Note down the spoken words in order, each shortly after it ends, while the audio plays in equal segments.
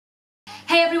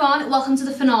everyone, welcome to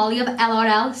the finale of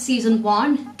LRL Season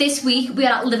 1. This week we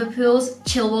are at Liverpool's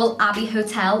Childwall Abbey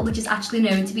Hotel, which is actually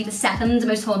known to be the second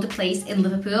most haunted place in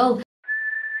Liverpool.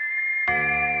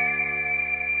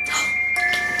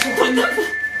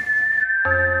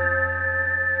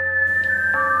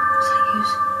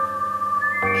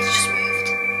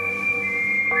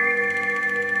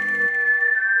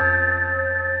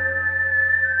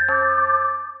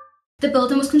 The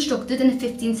building was constructed in the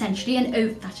 15th century and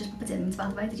that's just what it did, by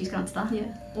the way, did you just get onto that?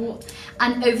 Yeah. Oh.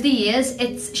 And over the years,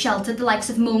 it's sheltered the likes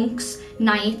of monks,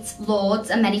 knights, lords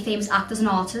and many famous actors and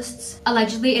artists.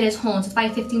 Allegedly, it is haunted by a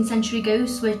 15th century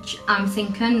ghost, which I'm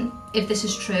thinking, if this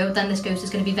is true, then this ghost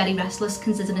is going to be very restless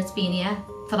considering it's been here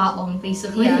for that long,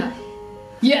 basically. Yeah.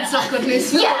 Yeah. It's not good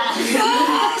news. Yeah.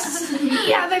 Yes!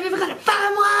 Yeah, baby, we got a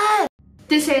bam one!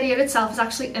 This area itself is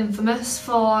actually infamous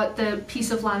for the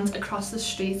piece of land across the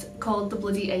street called the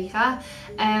Bloody Acre.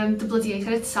 The Bloody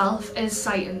Acre itself is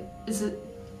sighted. Is it?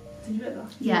 Did you hear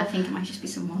that? Yeah, I think it might just be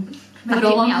someone. Maybe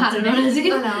all I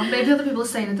know. Maybe other people are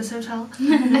staying at this hotel.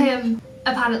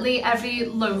 Apparently, every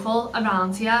local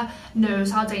around here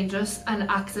knows how dangerous and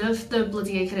active the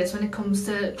Bloody Acre is when it comes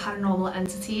to paranormal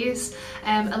entities.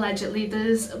 Allegedly,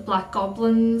 there's black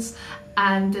goblins.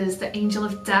 And there's the Angel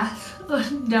of Death,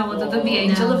 no other than the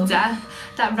Angel of Death,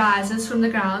 that rises from the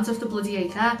grounds of the Bloody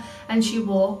Acre, and she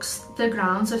walks the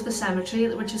grounds of the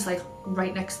cemetery, which is like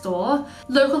right next door.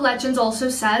 Local legend also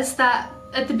says that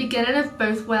at the beginning of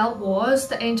both World Wars,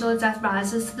 the Angel of Death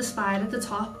rises to the spire at the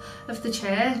top of the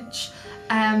church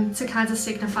to kind of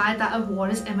signify that a war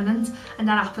is imminent, and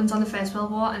that happened on the First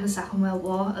World War and the Second World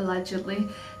War, allegedly.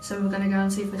 So we're going to go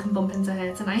and see if we can bump into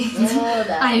her tonight. Oh,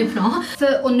 no. I hope not.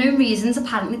 For unknown reasons,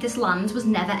 apparently this land was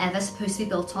never ever supposed to be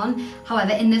built on.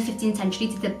 However, in the 15th century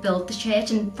they did build the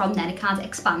church, and from then it kind of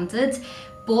expanded.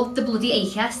 But the Bloody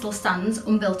Acre still stands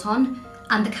unbuilt on,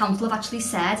 and the council have actually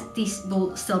said they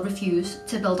will still refuse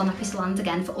to build on that piece of land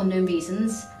again for unknown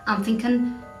reasons. I'm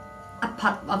thinking,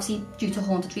 obviously due to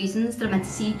haunted reasons, they're meant to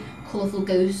see colourful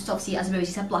ghosts, obviously as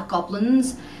Rosie said, black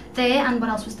goblins there, and what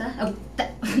else was there? Oh,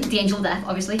 the Angel of Death,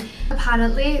 obviously.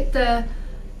 Apparently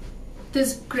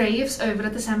there's graves over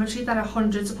at the cemetery that are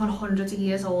hundreds upon hundreds of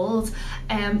years old.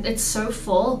 It's so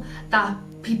full that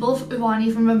people who aren't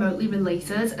even remotely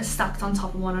related are stacked on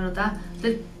top of one another.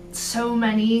 There's so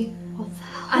many,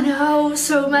 I know,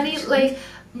 so many like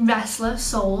restless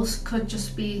souls could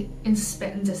just be in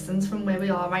spitting distance from where we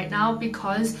are right now,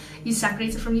 because you're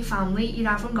separated from your family. You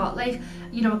haven't got like,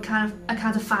 you know, a kind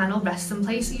of final resting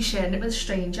place. You're sharing it with a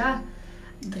stranger.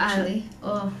 Literally.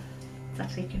 Oh, it's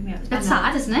actually giving me out. It's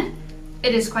sad, isn't it?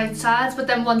 It is quite sad, but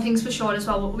then one thing's for sure as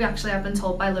well, what we actually have been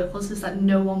told by locals is that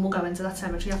no one will go into that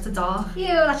cemetery after dark.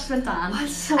 Yeah, that's been done.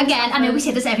 So again, I know we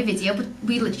say this every video, but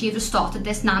we literally just started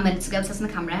this 9 minutes ago, testing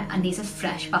the camera, and these are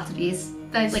fresh batteries.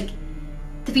 There's like,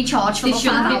 to be charged for they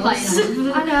shouldn't be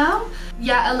playing. I know.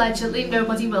 Yeah, allegedly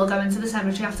nobody will go into the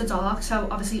cemetery after dark, so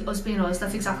obviously us being us,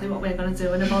 that's exactly what we're going to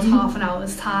do in about half an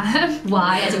hour's time.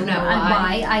 Why? I don't know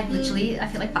why. I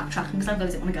feel like backtracking because I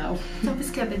really don't want to go. Don't be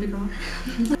scared, baby girl.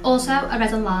 Also, I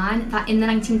read a line that in the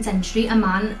 19th century a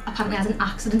man apparently had an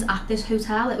accident at this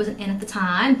hotel. It was an inn at the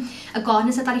time. A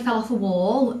gardener said that he fell off a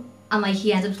wall and like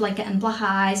he ended up like getting black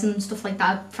eyes and stuff like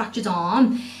that, fractured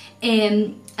arm.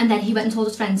 And then he went and told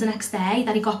his friends the next day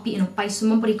that he got beaten up by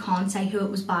someone, but he can't say who it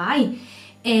was by.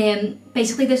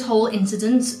 Basically this whole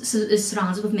incident is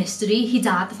surrounded with mystery. He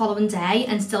died the following day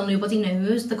and still nobody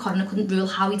knows. The coroner couldn't rule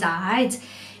how he died.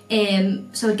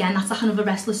 So again, that's a kind of a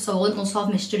restless soul and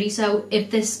unsolved mystery. So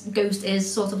if this ghost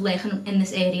is sort of lurking in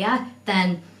this area,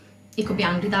 then he could be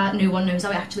angry that no one knows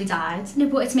how he actually died. No,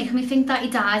 but it's making me think that he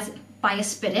died by a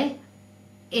spirit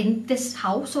in this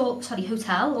house, or sorry,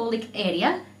 hotel, or like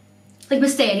area. Like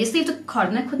mysteriously, if the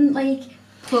coroner couldn't like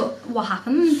put what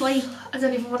happened, like I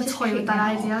don't even want to toy with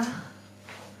that idea.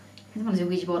 I don't want to do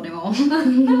Ouija board anymore.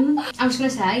 I was gonna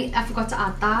say, I forgot to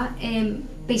add that.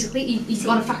 Basically, he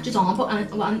got a fractured arm, but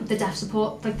on the death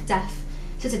support, like the death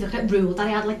certificate ruled that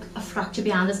he had like a fracture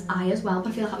behind his eye as well.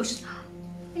 But I feel like that was just,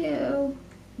 ew.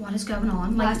 What is going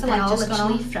on? Like they are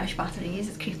literally fresh batteries.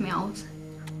 It's creeping me out.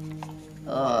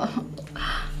 I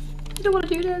don't want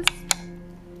to do this.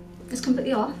 It's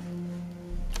completely off.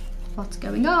 What's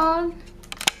going on?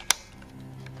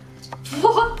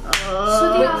 What?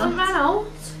 So they haven't ran out?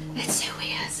 It's so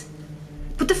weird.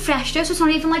 But the fresh though, so it's not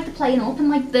even like the playing up and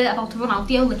like the about to run out.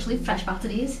 They are literally fresh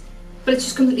batteries. But it's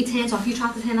just completely turned off. You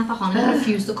tried to turn that back on and it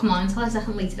refused to come on until a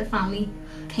second later it finally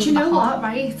came back on. Do you know what,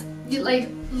 right? Like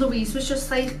Louise was just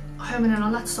like homing in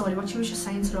on that story, what she was just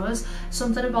saying to us.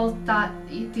 Something about that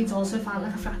they'd also found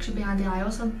like a fracture behind the eye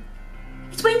or something.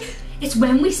 It's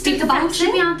when we speak about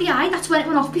it behind the eye, that's when it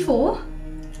went off before.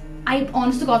 I,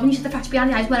 honest to God, when you said the fracture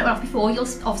behind the eyes when it went off before, you'll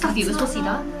obviously viewers will see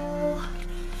that.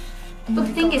 But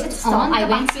the thing is, it's on. I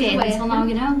won't scared until now,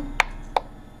 you know.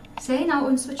 See, now it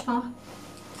won't switch back.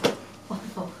 What the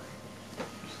fuck?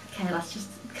 Okay, let's just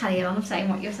carry on of saying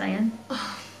what you're saying.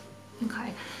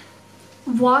 Okay.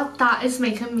 What that is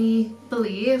making me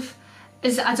believe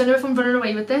is, I don't know if I'm running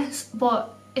away with this,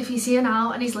 but if he's here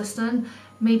now and he's listening,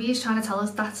 maybe he's trying to tell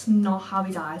us that's not how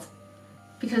he died.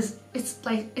 Because it's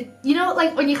like, you know,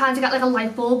 like when you kind of get like a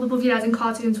light bulb above your head in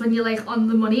cartoons when you're like on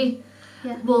the money?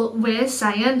 Yeah. Well, we're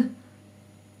saying,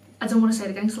 I don't want to say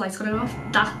it again because the light's going off,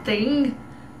 that thing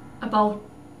about,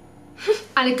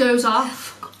 and it goes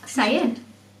off. Say it.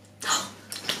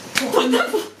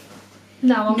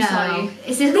 No, I'm sorry.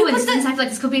 Is this a coincidence? I feel like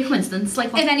this could be a coincidence. Like,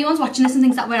 if anyone's watching this and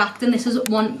thinks that we're acting, this is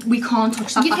one, we can't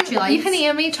touch that battery light. You can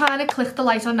hear me trying to click the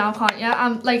light on now, can't you?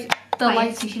 Like, the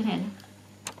light. You can hear.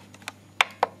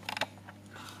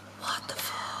 What the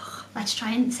fuck? Let's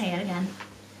try and say it again.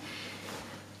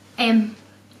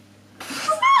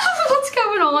 What's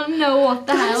going on? No, what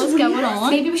the hell is going on?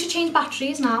 Maybe we should change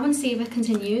batteries now and see if it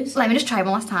continues. Let me just try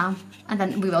one last time, and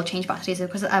then we will change batteries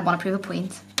because I want to prove a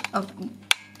point. But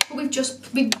we've just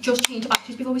changed the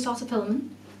batteries before we started filming.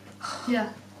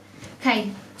 Yeah.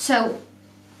 Okay, so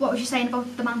what was you saying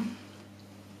about the man?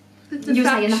 You were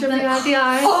saying that behind the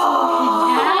eyes.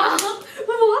 Oh!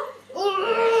 What?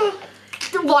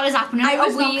 What is happening? I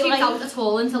was not creeped out at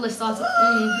all until this started.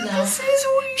 No. This is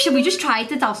weird. Should we just try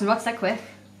the dowsing rods that quick?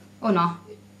 Or not?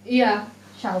 Yeah.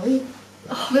 Shall we?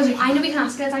 Oh, I know we can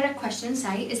ask her a direct question and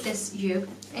say, is this you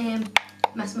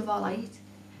messing with our light?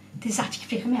 This is actually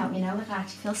freaking me out, you know, like I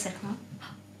actually feel sick now.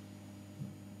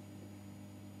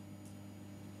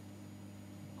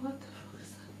 What the fuck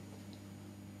is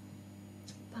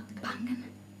that? Banging.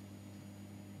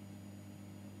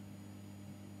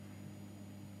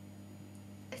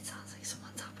 It sounds like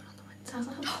someone tapping on the window. Sounds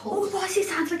like why does it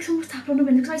sound like someone's tapping on the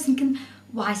window? Because I was thinking,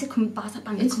 why is it coming back, that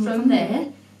banging coming from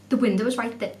there? The window was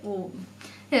right there. Oh.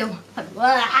 Ew.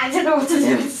 I don't know what to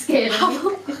do, it's scary.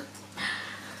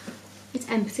 It's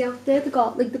empty out there,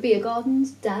 the beer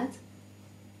garden's dead.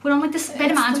 We're on like this, bear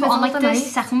in mind, we're on like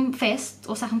the first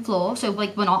or second floor, so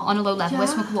like we're not on a low level where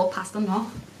someone can walk past them,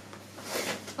 no.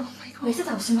 Oh my god. Where's the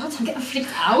dowsing rods? I'm getting freaked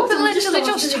out. But we're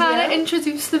just trying to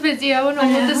introduce the video and all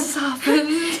of this has happened.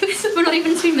 We're not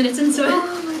even 2 minutes into it.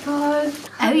 Oh my god.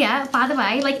 Oh yeah, by the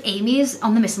way, like Amy is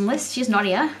on the missing list, she's not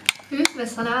here. Who's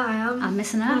missing her? I am. I'm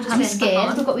missing her. I'm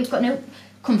scared. We've got no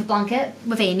comfort blanket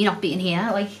with Amy not being here,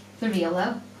 like, for real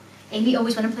though. Amy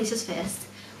always went in places first.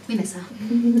 We miss her.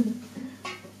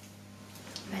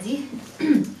 Ready?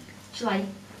 Shall I?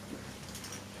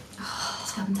 Oh,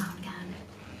 it's going down again.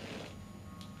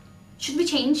 Should we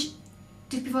change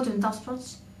before doing dust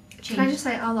rods? Can I just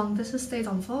say how long this has stayed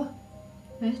on for?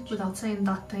 Without saying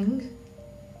that thing.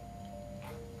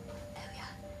 Oh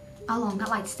yeah. How long that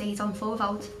light stayed on for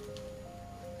without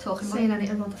talking about saying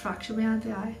anything about the fracture behind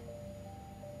the eye.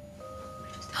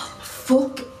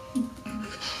 Fuck.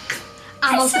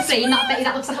 I was the same,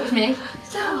 that looks like it was me.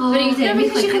 No,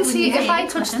 because you can see if I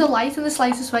touch the light in the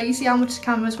slightest way, you see how much the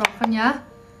camera's rocking, yeah?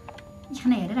 You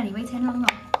can hear it anyway, turn it on.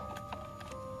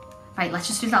 Right, let's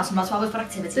just do that while we've got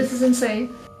activity. This is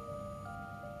insane.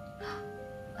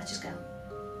 Let's just go.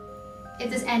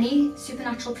 If there's any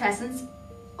supernatural presence,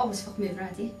 oh, it's fucking moving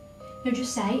already. No,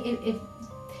 just say if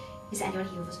is there anyone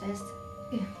here with us first?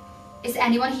 Yeah. Is there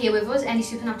anyone here with us? Any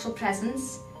supernatural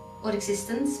presence or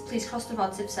existence? Please cross the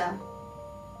rods if so.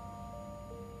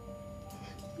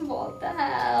 What the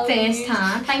hell? First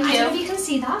time. Thank you. I don't know if you can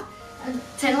see that.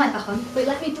 Turn the light back on. Wait,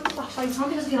 let me put the flashlight on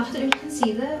because if you have to do, you can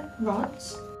see the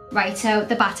rods. Right, so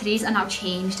the batteries are now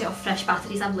changed. They are fresh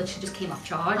batteries that literally just came off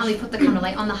charge. And we put the camera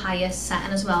light on the highest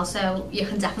setting as well, so you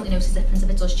can definitely notice the difference if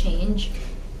it does change.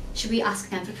 Should we ask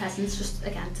again for presence, just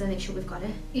again to make sure we've got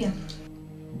it? Yeah.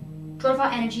 Draw of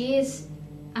our energies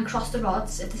and cross the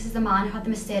rods if this is the man who had the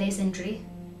mysterious injury.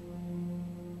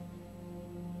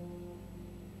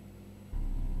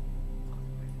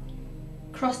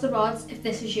 Cross the rods if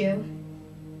this is you.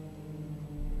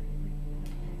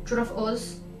 Draw off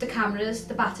us, the cameras,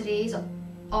 the batteries,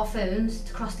 our phones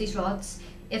to cross these rods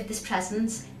if this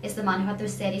presence is the man who had the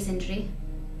mysterious injury.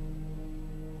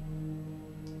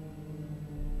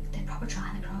 They're probably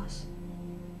trying to cross.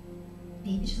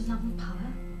 Maybe she doesn't have enough power.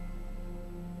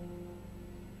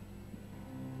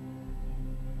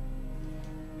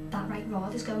 That right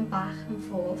rod is going back and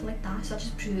forth like that, so that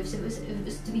just proves if it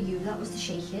was to be you that was to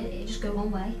shake it, it'd just go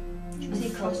one way. Should we say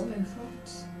cross both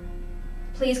rods?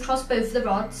 Please cross both of the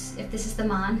rods if this is the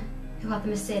man who had the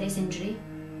mysterious injury.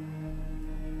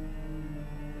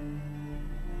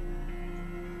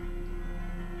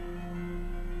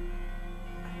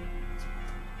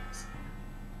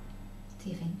 do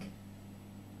you think?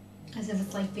 As if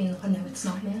it's like being like, oh no, it's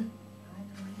not me.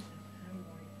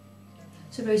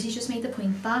 So Rosie's just made the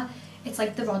point that it's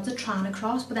like the rods are trying to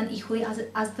cross, but then equally as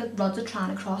the rods are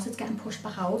trying to cross, it's getting pushed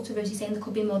back out. So Rosie's saying there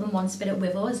could be more than one spirit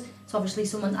with us. So obviously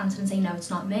someone's answering saying no, it's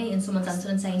not me, and someone's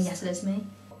answering saying yes, it is me.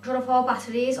 Draw off our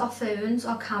batteries, our phones,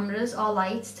 our cameras, our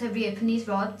lights to reopen these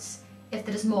rods if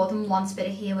there is more than one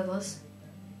spirit here with us.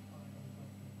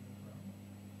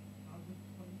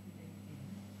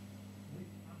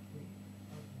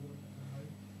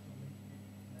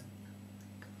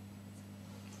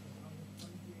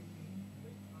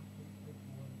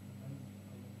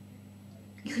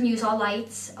 You can use our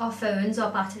lights, our phones, our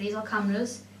batteries, our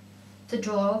cameras to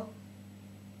draw,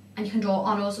 and you can draw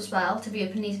on us as well to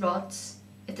reopen these rods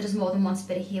if there is more than one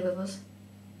spirit here with us.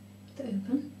 To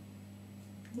open?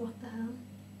 What the hell?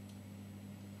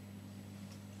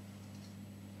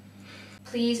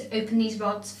 Please open these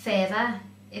rods further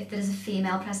if there is a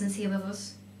female presence here with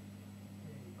us.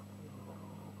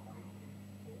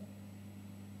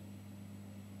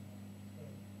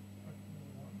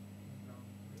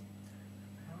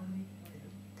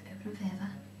 Open further.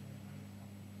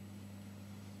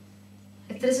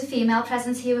 If there is a female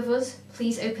presence here with us,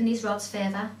 please open these rods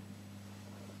further.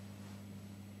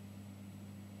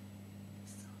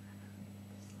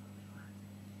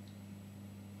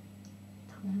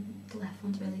 That one, the left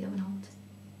one's really going out.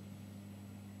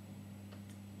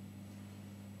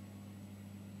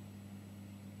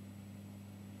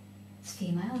 It's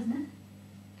female, isn't it?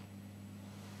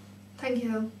 Thank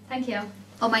you. Thank you.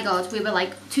 Oh my god, we were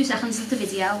like 2 seconds into the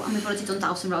video and we've already done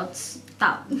dowsing rods.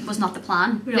 That was not the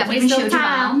plan. We haven't even showed you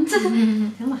around. I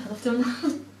feel like I've done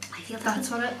that. I feel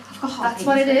That's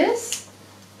what it is.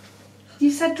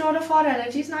 You said draw off our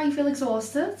energies, now you feel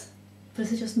exhausted. But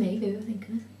is it just me who were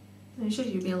thinking it? No, it's just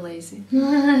you being lazy.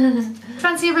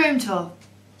 Fancy a room tour?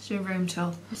 Let's do a room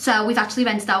tour. So we've actually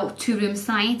rented out 2 rooms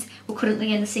tonight. We're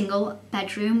currently in a single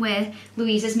bedroom where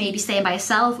Louise is maybe staying by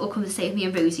herself or come to stay with me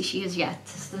and Rosie. She is yet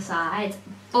to decide.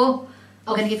 Oh,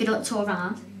 I'm going to give you a little tour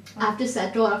around. I've just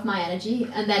said draw off my energy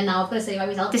and then now I've got to say my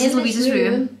result. This is Louise's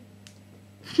room.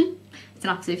 It's an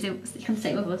absolute, you can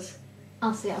stay with us.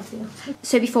 I'll see.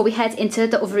 So before we head into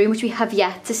the other room, which we have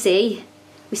yet to see,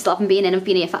 we still haven't been in, I've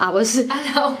been here for hours.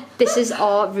 I know. This is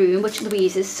our room, which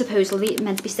Louise is supposedly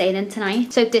meant to be staying in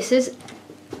tonight. So this is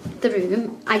the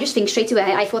room. I just think straight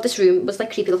away, I thought this room was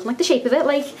like creepy looking, like the shape of it,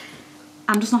 like,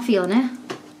 I'm just not feeling it.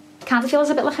 Kind of feels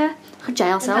a bit like a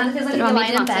jail cell. It kind of feels like if you're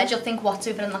lying in bed, you'll think what's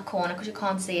over in that corner because you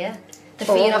can't see it. The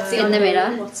fear of seeing in the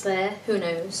mirror. What's there? Who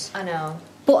knows? I know.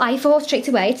 But I thought straight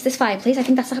away, it's this fireplace. I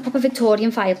think that's like a proper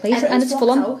Victorian fireplace, and it's full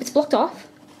on. It's blocked off.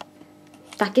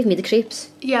 That gave me the creeps.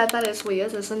 Yeah, that is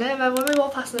weird, isn't it? Remember when we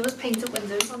walked past and there was painted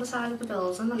windows on the side of the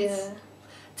building? Yeah.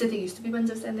 Did there used to be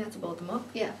windows then? They had to board them up?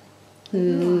 Yeah.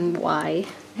 Why?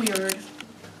 Weird.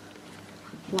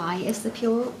 Why is there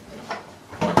pure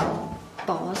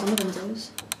bars on the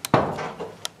windows?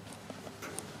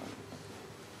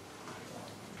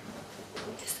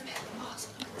 Is there pure bars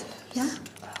on the windows? Yeah.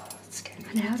 Oh, that's scary.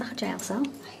 I know, like a jail cell.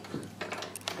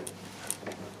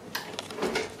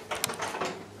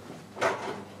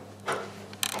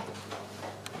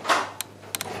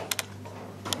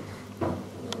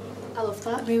 I love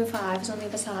that. Room 5 is on the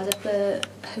other side of the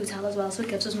hotel as well, so it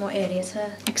gives us more area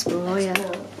to explore. Yeah.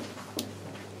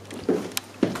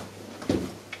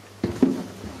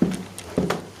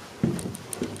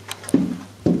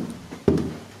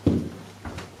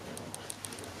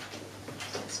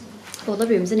 All the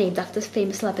rooms are named after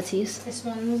famous celebrities. This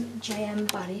one's J.M.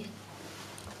 Barrie.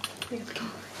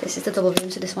 This is the double room,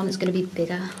 so this one is going to be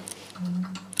bigger.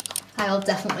 I'll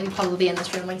definitely probably be in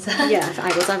this room later. Yeah,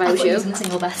 I was. I was you. In a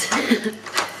single bed.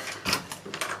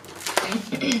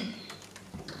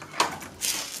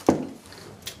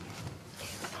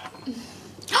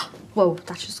 Whoa,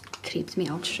 that just creeped me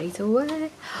out straight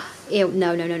away. Ew,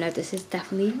 no. This is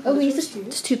definitely. Oh,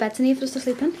 there's 2 beds in here for us to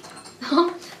sleep in.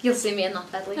 You'll see me in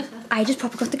that bed later. I just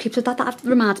probably got the creeps with that. That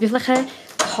reminds me of like a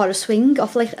horror swing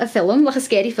off like a film, like a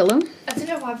scary film. I don't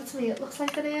know why, but to me it looks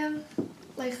like an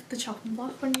like the chopping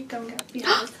block when you go and get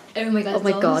behind. Oh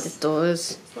my god, it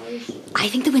does. I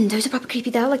think the windows are proper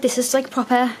creepy though. Like this is like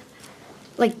proper,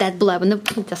 like dead blow in the.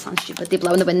 That sounds stupid. They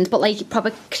blow in the wind, but like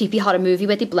proper creepy horror movie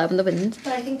where they blow in the wind.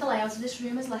 But I think the layout of this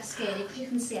room is less scary because you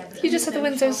can see everything. You just said the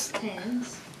windows.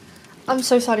 I'm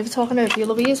so sorry for talking over you,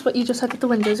 Louise, but you just said that the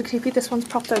windows are creepy. This one's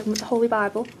propped open with the Holy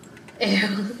Bible.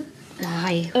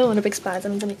 Why? Oh, and a big spider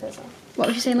underneath it. What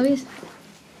was you saying, Louise?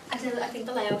 I think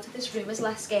the layout of this room is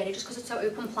less scary just because it's so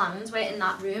open plans, where in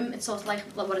that room it's sort of like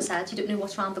what I said, you don't know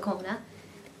what's round the corner.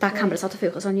 That camera's out of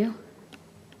focus on you.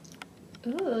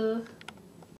 Ooh.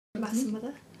 messing with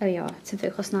it. There we are, it's in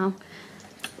focus now.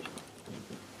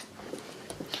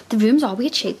 The rooms are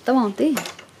weird shaped though, aren't they?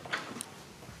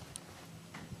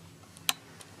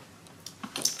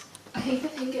 I hate the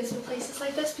thing is with places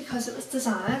like this because it was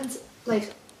designed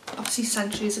like obviously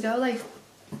centuries ago, like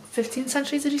 15th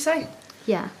century did you say?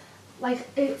 Yeah. Like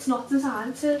it's not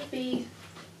designed to be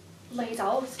laid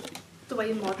out the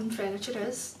way modern furniture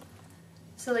is.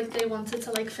 So like they wanted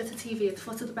to like fit a TV at the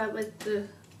foot of the bed with the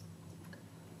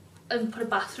and put a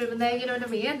bathroom in there, you know what I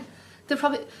mean? They'd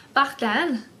probably back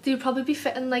then they'd probably be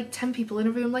fitting like 10 people in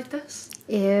a room like this.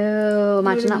 Ew,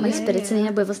 imagine that like spirits in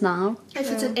here with us now.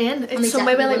 If it's an inn, it's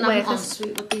somewhere where like workers.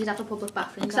 You'd have a public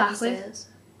bathroom. Exactly. Downstairs.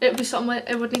 It'd be somewhere,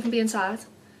 it wouldn't even be inside.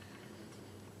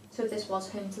 So if this was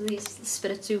home to these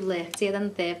spirits who lurked here,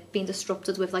 then they've been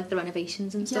disrupted with like the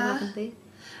renovations and stuff, haven't they?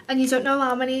 And you don't know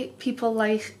how many people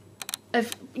like,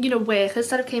 if you know, workers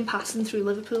that have came passing through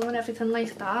Liverpool and everything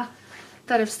like that,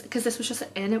 that have, because this was just an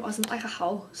inn, it wasn't like a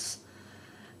house.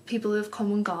 People who have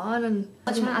come and gone and...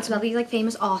 I just want to add as well, these like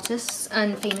famous artists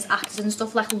and famous actors and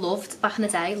stuff like loved, back in the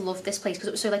day, loved this place because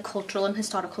it was so like cultural and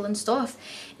historical and stuff.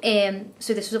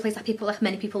 So this was a place that people, like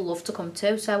many people loved to come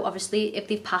to. So obviously if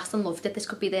they've passed and loved it, this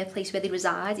could be their place where they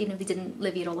reside, even if they didn't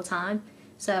live here all the time.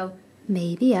 So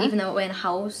maybe, yeah. Even though we're in a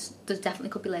house, there definitely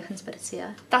could be lurking spirits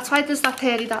here. That's why there's that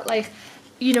theory that like,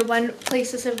 you know, when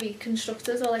places are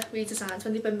reconstructed or like redesigned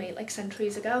when they've been made like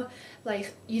centuries ago,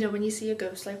 like, you know, when you see a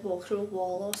ghost like walk through a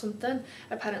wall or something,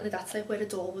 apparently that's like where a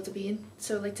door would have been.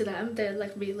 So like to them, they're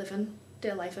like reliving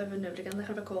their life over and over again, like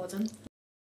a recording.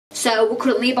 So we're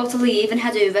currently about to leave and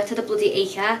head over to the bloody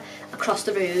acre across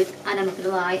the road, and I'm not gonna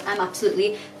lie, I'm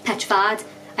absolutely petrified.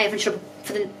 I haven't shut up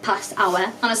for the past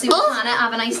hour. Honestly, we're trying to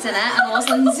have a nice dinner, and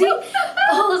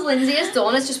all Lindsay has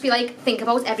done is just be like, think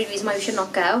about every reason why we should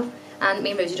not go. And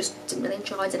me and Rosie just didn't really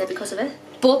enjoy dinner because of it.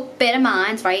 But bear in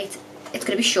mind, right, it's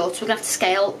going to be short, so we're going to have to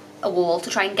scale a wall to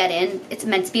try and get in. It's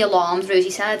meant to be alarmed,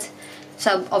 Rosie said.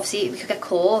 So obviously we could get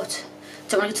caught.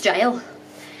 Don't want to go to jail.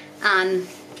 And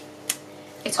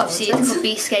it's obviously there could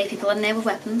be scary people in there with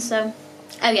weapons, so...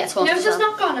 Oh yeah, it's No, it's just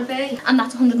not gonna be. And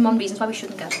that's 101 reasons why we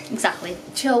shouldn't go. Exactly.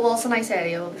 Childwall's a nice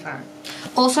area, we'll be fine.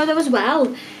 Also though as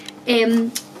well,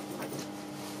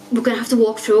 we're going to have to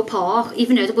walk through a park,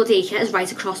 even though the bloody acre is right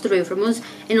across the road from us.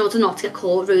 In order not to get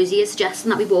caught, Rosie is suggesting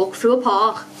that we walk through a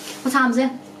park. What time is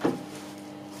it?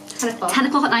 10 o'clock. 10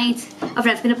 o'clock at night. I've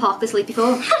never been in a park this late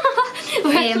before.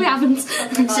 We haven't.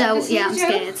 So, yeah, I'm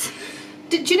scared.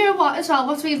 Do you know what as well,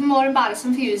 what's even more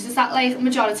embarrassing for you is that like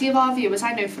majority of our viewers,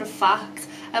 I know for a fact,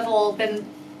 have all been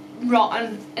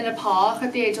rotten in a park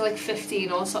at the age of like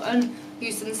 15 or something.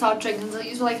 You didn't start drinking until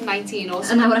you were like 19 or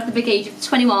something. And now we're at the big age of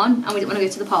 21 and we didn't want to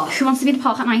go to the park. Who wants to be in the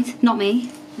park at night? Not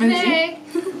me. Me.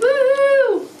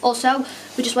 Woo! Also,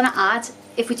 we just want to add,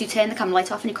 if we do turn the camera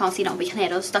light off and you can't see it and we can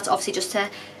hear us, that's obviously just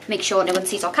to make sure no one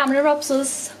sees our camera robs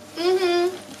us.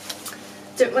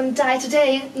 Don't want to die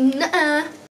today. Nuh-uh.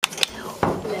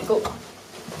 Lego.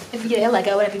 If you get a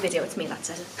Lego in every video, it's me that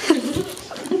says it.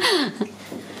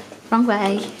 Wrong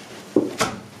way.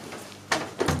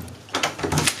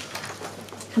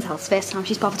 I can tell it's the first time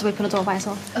she's bothered to open a door by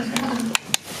herself.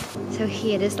 So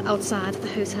here is the outside of the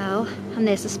hotel, and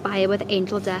there's the spire where the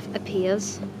angel of death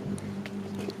appears.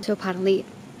 So apparently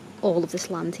all of this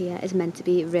land here is meant to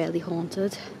be really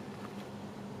haunted.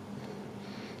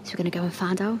 So we're going to go and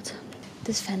find out.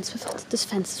 There's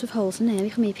fences with holes in there, we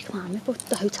can maybe climb it, but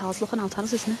the hotel's looking out at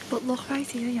us, isn't it? But look right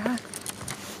here, yeah.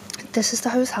 This is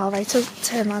the hotel, right? So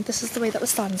turn around, this is the way that we're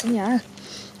standing, yeah.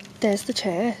 There's the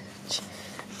church.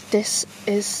 This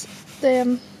is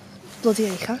the bloody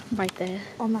acre. Right there.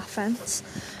 On that fence.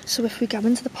 So if we go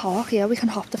into the park, yeah, we can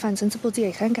hop the fence into bloody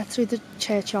acre and get through the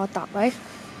churchyard that way.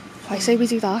 I say we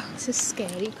do that. This is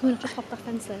scary. Can we not just hop that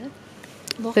fence there?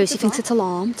 Look, Rosie thinks it's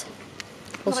alarmed.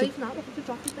 Not even that, look at the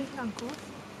drop, he's making ankle.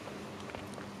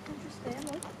 Just there,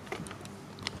 look.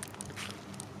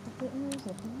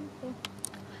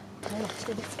 I'm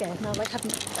actually a bit scared now. Like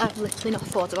I've literally not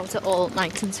thought about it all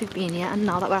night since we've been here, and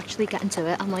now that we're actually getting to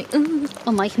it, I'm like,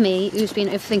 Unlike me, who's been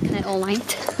overthinking it all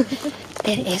night.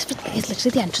 There it is, but it's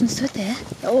literally the entrance to it there.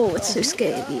 Oh, it's so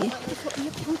scary. You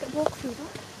can't walk through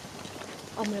that.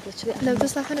 I'm gonna literally. No,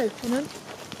 there's like an opening.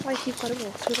 Like you've got to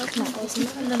walk through like metals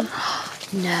and then...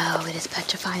 No, it is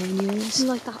petrifying news.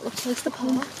 Like that looks like the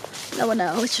park. No, I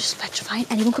know, it's just petrifying.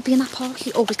 Anyone could be in that park.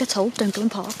 You always get told, don't go in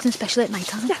parks, and especially at night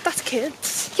time. Yeah, that's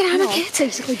kids. Yeah, I'm a kid.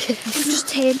 Basically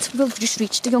kids. We've just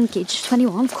reached the young age,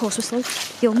 21. Of course, we're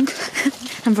still young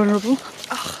and vulnerable.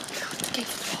 Oh, the gate for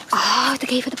the park. Oh, the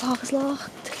gate for the park is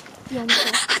locked. Yeah,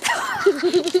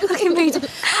 Look at me.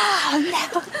 Oh,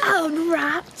 never. Oh,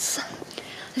 rats.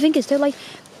 The thing is, though, like,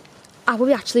 Are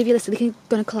we actually realistically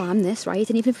going to climb this, right?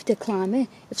 And even if we did climb it,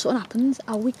 if something happens,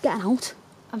 are we getting out?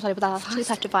 I'm sorry, but that's actually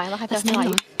petrifying. Like, I Let's feel turn it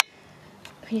like... on.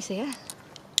 Can you see it?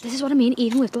 This is what I mean.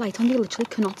 Even with the light on, we literally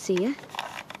cannot see it.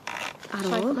 At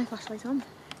Should I all. put my flashlight on?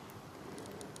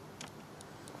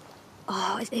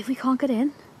 Oh, if we can't get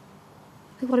in,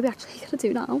 like, what are we actually going to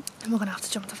do now? And we're going to have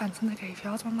to jump the fence in the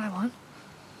graveyard one by one.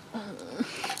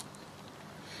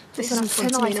 This We're going to is have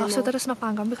to turn the light off so that it's not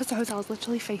bang on because the hotel's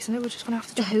literally facing it. We're just going to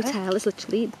have to the jump it. hotel is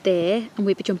literally there, and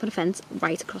we'd be jumping a fence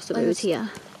right across the road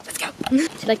here. Let's go.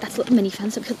 See, like, that's a little mini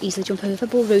fence that we could easily jump over.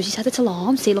 But Rosie said it's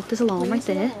alarm. See, look, there's alarm right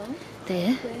there.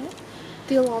 There.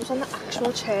 The alarm's on the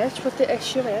actual church, but the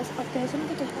issue is, if there's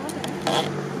another door there,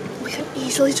 we can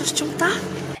easily just jump that.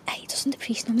 Hey, doesn't the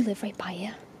priest normally live right by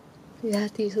here? Yeah,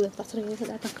 they usually live. That's what it is.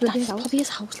 That's probably his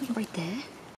house, like, right there.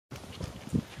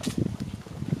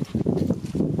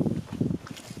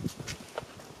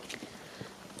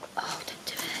 Oh, don't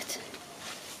do it.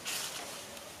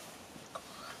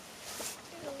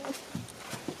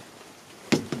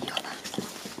 You got that?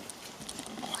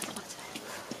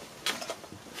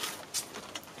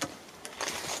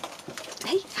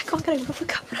 Hey, I can't get over the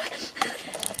camera.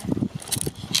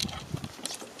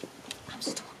 I'm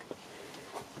stuck.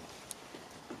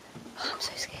 Oh, I'm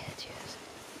so scared, Jules.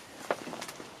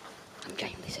 I'm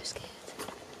genuinely so scared.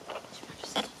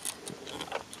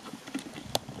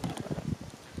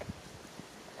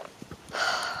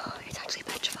 It's actually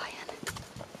petrifying.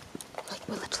 Like,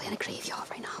 we're literally in a graveyard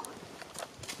right now.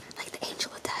 Like, the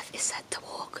angel of death is said to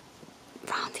walk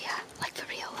round here, like, for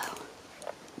real though.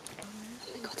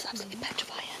 Oh my god, it's absolutely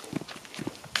petrifying.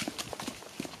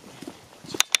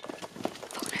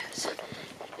 Fuck knows.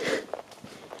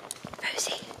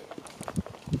 Rosie.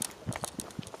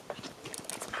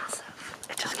 It's massive.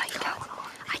 It Oh just my keeps god. going on.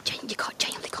 You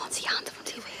genuinely can't see your hand from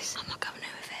TVs. I'm not going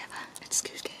over further. It's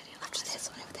too scary. I've just heard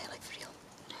someone over there, like, for real.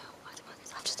 No, I don't want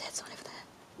this. I've just heard someone over there.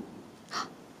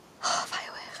 Oh,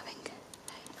 firework, I think.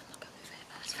 Hey, I'm not going over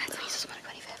further. It's fair to me, doesn't want to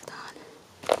go any further down.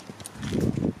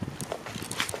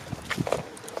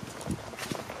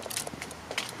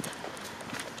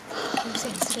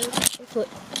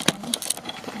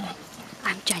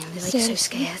 I'm genuinely, like, so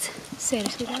scared.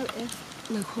 Seriously though, if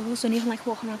locals don't even like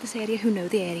walking around this area who know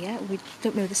the area, we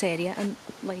don't know this area, and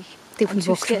like They I'm wouldn't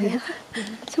too walk through scared.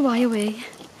 here. So why are we?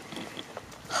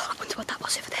 Oh, I wonder what that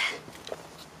was over there.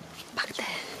 Back there.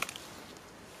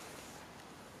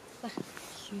 Like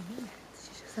human. Did you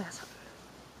just say something?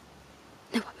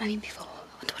 No, what I mean before.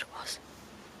 I wonder what it was.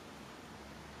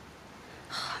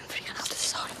 Oh, I'm freaking out. This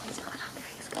is horrible.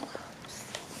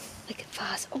 Like,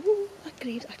 fast. Oh, that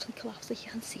grave's actually collapsed. Like,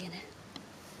 you can't see in it.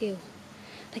 Ew.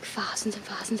 Like, thousands and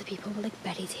thousands of people were, like,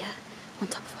 buried here, one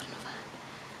top of one another.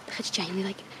 Like, it's genuinely,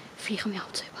 like, freaking me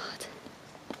out so bad.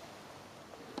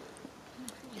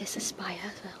 There's a spire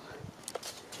as well.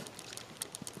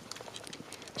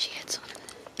 She hit someone.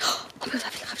 Oh my god, I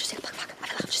feel like I've just seen a black flag. I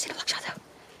feel like I've just seen a black shadow.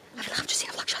 I feel like I've just seen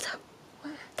a black shadow.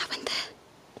 Where? That went there.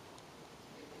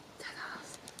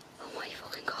 Deadass. Oh my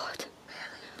fucking god.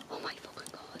 Really? Oh my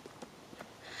fucking god.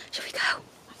 Should we go?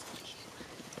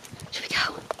 Should we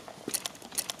go?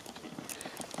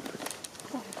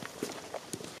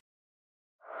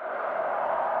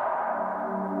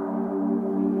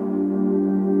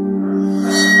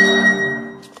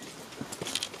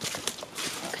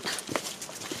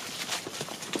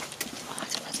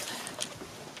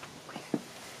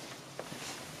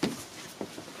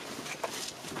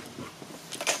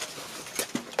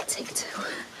 Take two.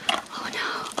 Oh no.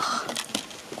 Oh.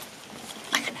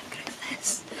 I can never get over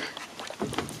this.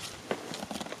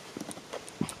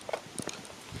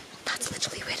 That's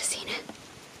literally where I've seen it.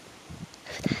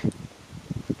 Over there.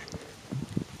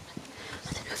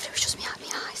 I don't know if it was just me out my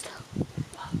eyes though.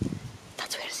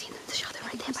 That's where I've seen the shadow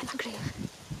right there by that grave.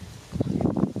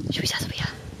 Should we set up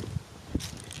here?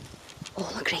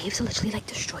 All the graves are literally like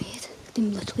destroyed. They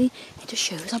literally, it just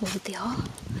shows how old they are.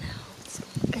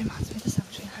 It reminds me of the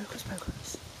cemetery in Hocus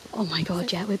Pocus. Oh my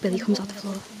god, yeah, where Billy comes out the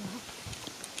floor.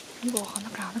 You walk on the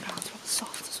ground's probably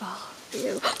soft as well.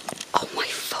 Ew. Oh my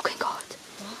fucking god.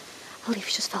 A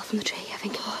leaf just fell from the tree, I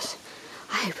think it was.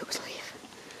 I hope it was a leaf.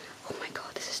 Oh my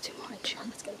god, this is too much.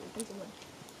 Let's get it.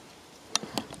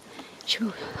 Should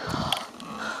we...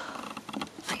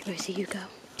 Right, Rosie, you go.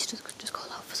 Just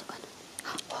call out for something.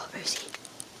 What, Rosie?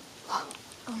 What?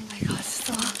 Oh my god, it's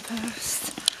still on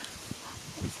first.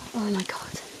 Oh my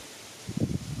god.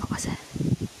 What was it?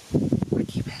 I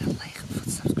keep hearing like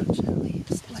footsteps crunching in the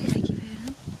leaves. Like, I keep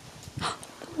hearing.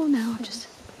 Oh no, I've just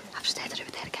heard it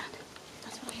over there again.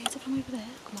 That's what I heard it from over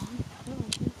there. Come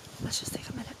on. Let's just take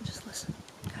a minute and just listen.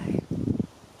 Okay.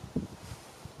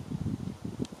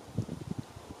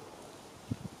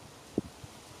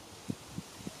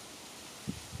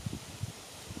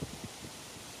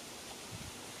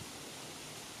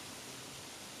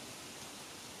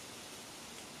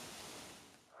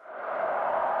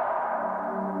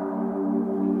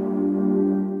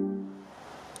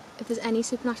 there's any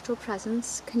supernatural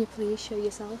presence, can you please show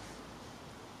yourself?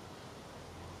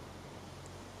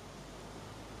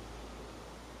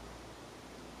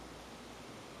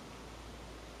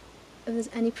 If there's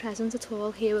any presence at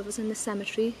all here with us in the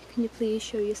cemetery, can you please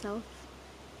show yourself?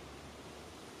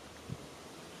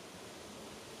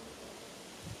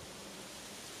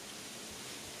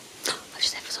 I've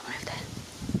just heard someone over there.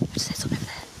 I've just heard someone over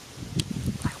there.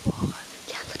 Like what?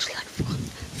 Yeah, literally like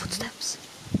footsteps.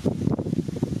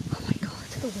 Oh my god.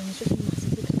 The wind's just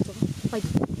massively picked up. Like,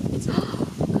 it's not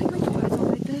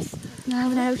like this.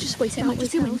 No, just wait it out.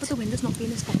 the wind, but the wind has not been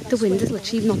this bad. The wind has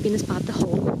literally not been as bad the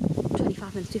whole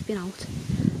 25 minutes we've been out.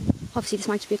 Obviously this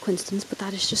might just be a coincidence, but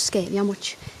that has just scared me how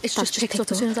much It's that's just picked up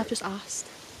as soon as I've just asked.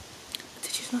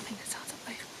 Did you not think it sounded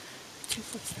like 2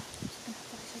 footsteps?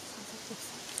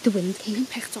 The wind came.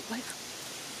 Picked up like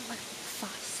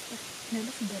fast, like no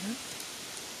nothing didn't.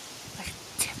 Like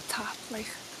tip tap, like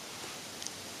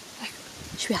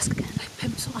Should we ask again? like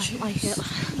pimps on shoes. like it.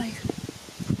 Like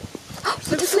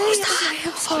It was me.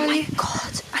 I'm sorry. Oh my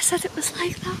god. I said it was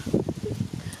like that.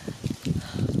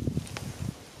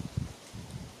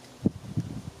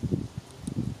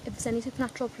 If there's any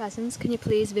supernatural presence, can you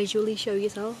please visually show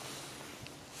yourself?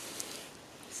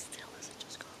 Still as it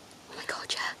just gone. Oh my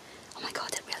god, yeah. Oh my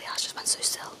god, it really has just went so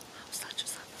still. How was that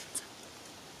just happened?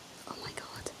 Oh my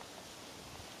god.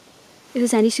 If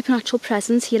there's any supernatural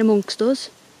presence here amongst us,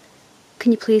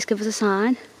 can you please give us a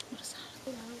sign? What is that?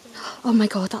 Oh my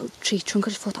god, that tree trunk, I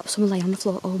just thought that was someone laying on the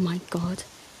floor. Oh my god.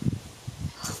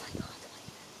 Oh my god.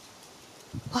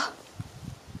 What?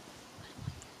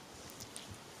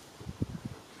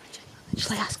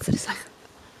 Shall I ask for a second?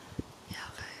 Yeah,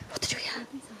 okay. What did you hear?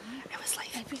 It was like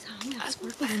Every time as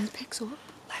the wind picks up.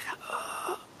 like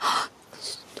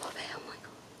Stop it, oh my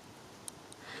god.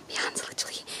 My hands are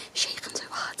literally shaking so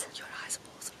hard. your eyes are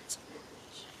bulging.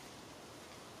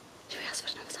 Should we ask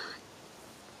for another sign?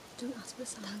 Don't ask for a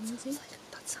sign, Lizzie.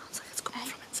 That sounds like it's coming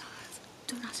from inside.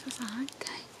 Don't ask for a sign.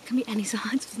 Okay. It can be any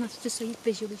sign, it doesn't have to just so you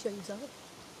visually show yourself.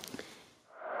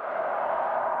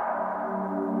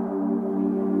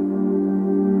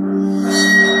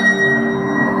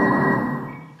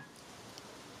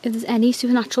 If there's any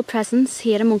supernatural presence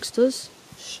here amongst us,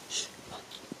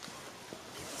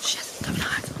 Shit, come on.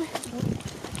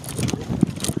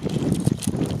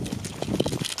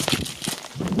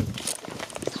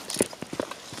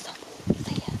 stop,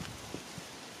 stay here.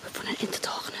 We're running into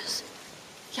darkness.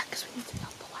 Yeah, because we need to be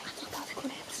on the light. I thought they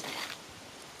couldn't hear us.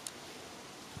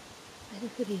 I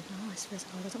don't believe now, I suppose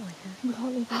I don't like her. We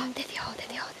can't leave There they are, there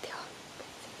they are, there they are.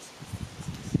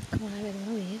 Come on, I really want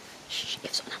to leave. Shh,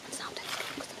 if something happens now, don't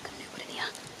because they're not going to know we're in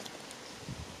here.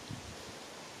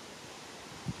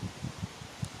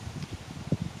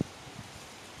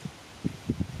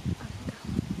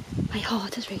 My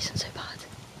heart is racing so bad.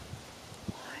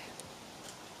 Why?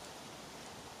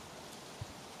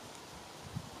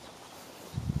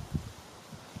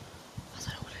 I don't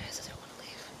know what it is. I don't want to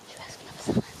leave. Should we ask for another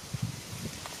sign?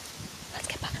 Let's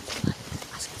get back into the light.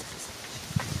 Ask it to this.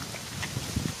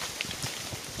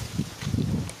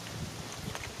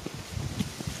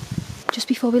 Just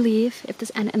before we leave, if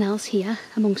there's anything else here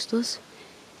amongst us,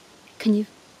 can you...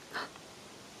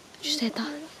 Just heard that?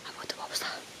 What was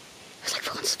that? It was like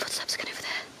footsteps again over there.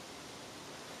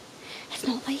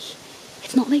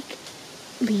 It's not like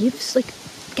leaves, like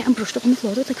getting brushed up on the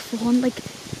floor. It's like full-on, like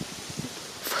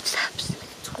footsteps.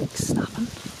 Like twigs snapping.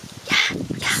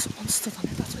 Yeah. Someone stood on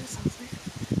it. That's what it sounds like.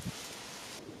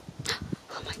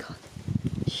 Oh my god.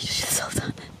 You just should have saw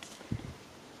that.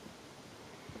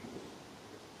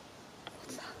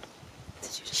 What's that?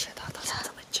 Did you just hear that? That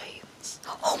sounded like chains.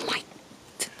 Oh my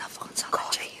Didn't that fucking sound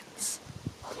like chains?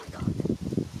 Oh my god.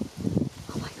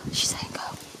 Oh my god. She's saying go.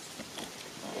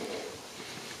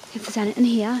 If there's anything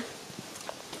here,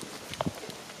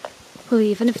 we're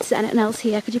leaving. If there's anything else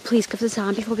here, could you please give us a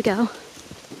sign before we go?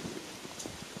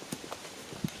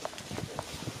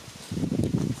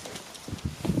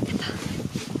 Get that.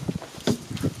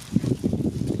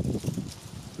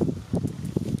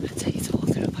 I tell you to walk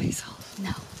through it by yourself.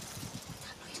 No.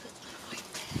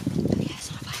 Yeah,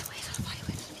 it's not a byway, it's not a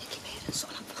byway. It's an incubator, so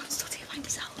I'm still to find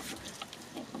yourself.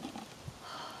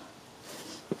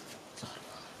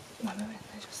 When we were in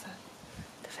there just then,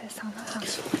 the first time that happened.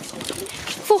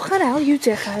 Fucking hell, you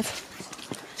dickhead.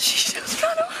 She just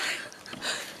ran away.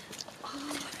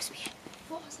 Oh, it was me.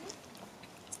 What was it?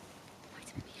 Might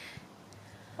have been me.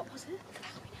 What was it? The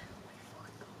back of me now. Oh my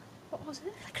fucking god. What was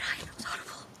it? Like crying, it was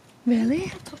horrible.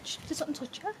 Really? Did something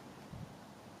touch her?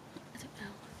 I don't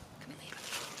know. Can we leave it?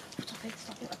 Stop it,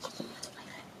 stop it. I don't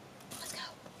like it. Let's go.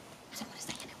 I don't want to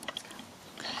stay anymore. Let's go.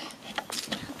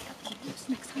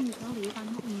 Next time we're going to leave. leave,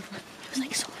 I'm not leaving. It was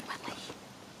like someone went like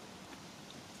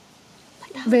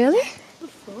that. Really?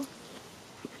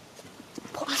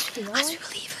 But as we were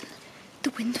leaving, the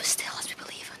wind was still as we were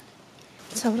leaving.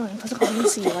 It's so annoying because I can't even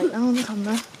see you right now on the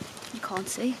camera. You can't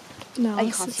see? No, you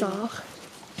it's can't see dark.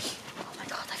 Oh my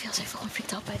god, I feel so fucking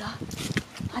freaked out by that.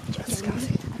 I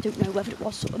don't know whether it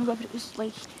was something or whether it was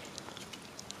like...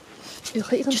 You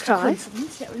look like you're going to just a cry.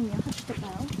 coincidence, you know what I mean? I just don't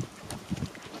know.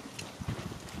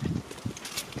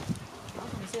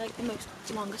 Honestly, like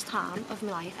the longest time of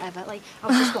my life ever. Like I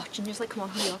was just watching, just like, come on,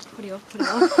 hurry up.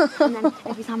 And then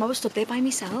every time I was stood there by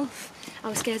myself, I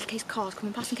was scared in case cars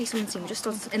coming past, in case someone seen me, just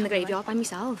stood in the graveyard by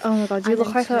myself. Oh my god, you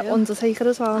look like an undertaker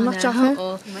as well in that jacket.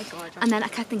 Oh my god. And then I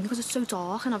kept thinking, because it's so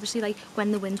dark, and obviously like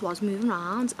when the wind was moving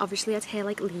around, obviously I'd hear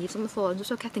like leaves on the floor, and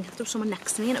so I kept thinking there was someone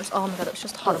next to me, and it was, oh my god, it was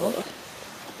just horrible.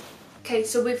 Okay,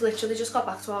 so we've literally just got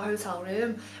back to our hotel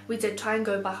room. We did try and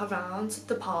go back around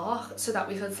the park so that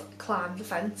we could climb the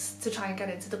fence to try and get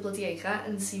into the bloody acre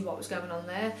and see what was going on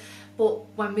there. But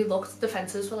when we looked, the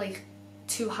fences were like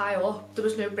too high up. There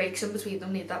was no breaks in between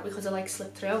them, neither that we could have like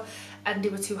slipped through, and they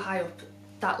were too high up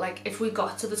that like if we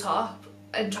got to the top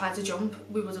and tried to jump,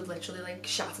 we would have literally like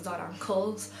shattered our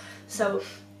ankles. So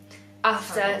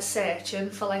after searching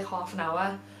for like half an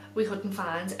hour, we couldn't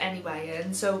find any way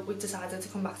in, so we decided to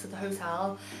come back to the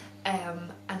hotel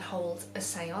and hold a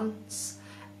seance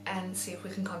and see if we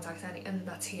can contact anyone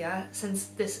that's here, since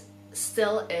this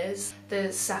still is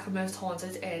the second most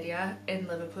haunted area in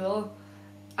Liverpool.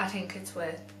 I think it's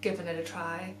worth giving it a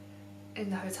try in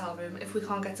the hotel room. If we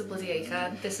can't get to bloody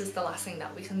acre, this is the last thing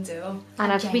that we can do.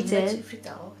 And as we did,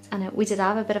 we did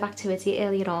have a bit of activity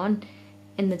earlier on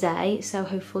in the day, so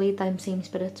hopefully them same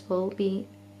spirits will be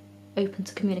open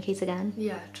to communicate again.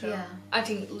 Yeah, true. Yeah. I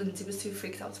think Lindsay was too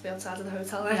freaked out to be outside of the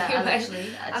hotel anyway. Yeah, actually,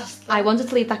 I wanted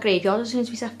to leave that graveyard as soon as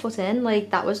we set foot in.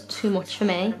 Like, that was too much for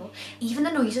me. Even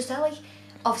the noises there, like,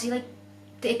 obviously, like,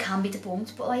 it can be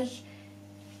debunked, but like,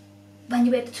 when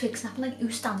you hear the twig snapping, like,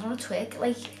 who's standing on a twig,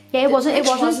 like... Yeah, it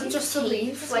wasn't just a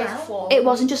leaf, like, falling. It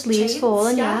wasn't just leaves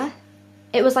falling, yeah.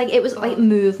 It was like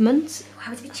movement. Why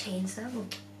would it be chains though?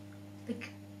 Like,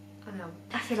 I know.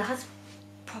 I feel like it's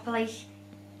proper, like...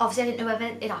 Obviously, I didn't know whether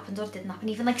it happened or it didn't happen.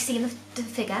 Even like seeing the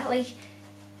figure, like,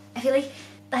 I feel like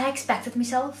I expected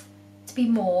myself to be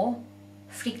more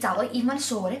freaked out, like, even when I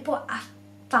saw it, but I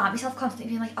found myself constantly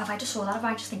being like, oh, if I just saw that, if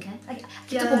I just thinking it, like, I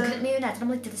keep debunking it in my own head, and I'm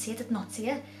like, did I see it, did I not see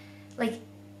it? Like,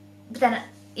 but then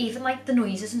even like the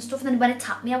noises and stuff, and then when it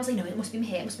tapped me, I was like, no, it must be my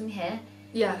hair, it must be my hair.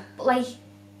 Yeah. But like,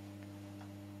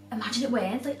 imagine it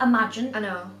weren't, like, imagine. I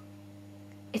know.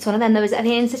 It's one of them, I think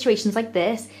in situations like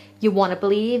this, you want to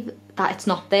believe that it's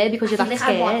not there because you're that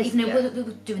scared. Even though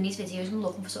we're doing these videos and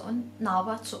looking for something, now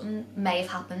that something may have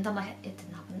happened, I'm like, it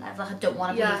didn't happen. I'm like, I don't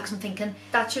want to believe it because I'm thinking...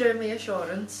 That's your only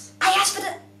assurance. I asked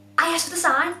for the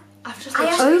sign. I've just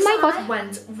oh my god,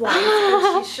 went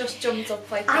white. She's just jumped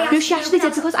up like that. No, she actually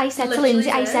did, because I said to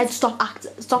Lindsay, I said stop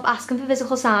asking for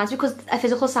physical signs, because a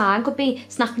physical sign could be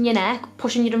snapping your neck,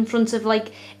 pushing you in front of,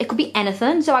 like, it could be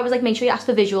anything. So I was like, make sure you ask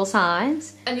for visual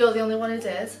signs. And you're the only one who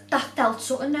did. That felt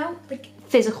something now, like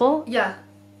physical. Yeah,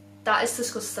 that is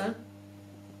disgusting.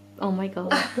 Oh my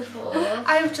god.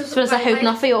 I'm just. But I hope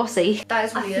not for your sake. That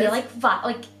is weird. I feel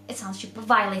like it sounds stupid, but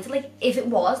violated. Like, if it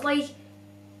was like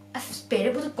a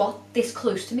spirit would have got this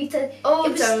close to me to...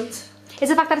 don't. It's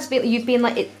the fact that you've been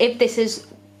like, if this is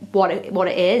what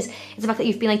it is, it's the fact that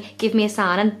you've been like, give me a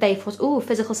sign, and they thought, oh,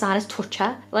 physical sign is touch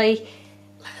her. Like,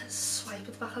 swipe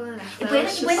it back on the neck.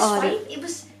 It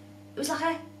was like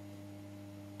a...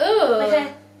 Like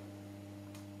a...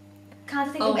 Kind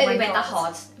of thing. It went that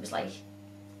hard. It was like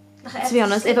to be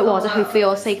honest, if it was, I hope for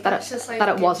your sake that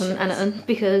it wasn't anything,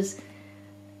 because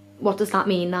what does that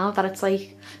mean now? That it's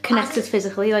like connected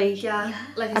physically, like,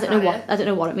 like I don't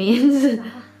know what it means.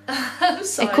 I'm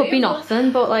sorry. It could be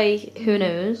nothing, but like, who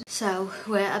knows? So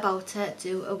we're about to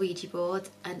do a Ouija board,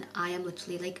 and I am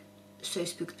literally like so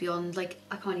spooked beyond, like,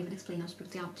 I can't even explain how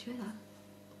spooked I am. Did you hear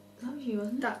that? That was you,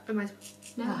 wasn't it? That reminds me.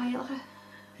 No,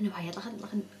 I had like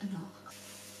a knock.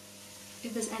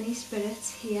 If there's any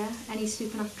spirits here, any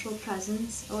supernatural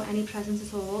presence, or any presence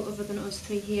at all other than us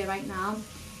three here right now,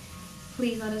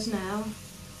 please let us know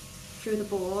through the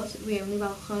board. We only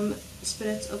welcome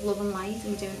spirits of love and light,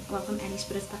 and we don't welcome any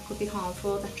spirits that could be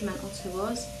harmful or detrimental to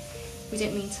us. We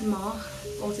don't mean to mock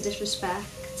or to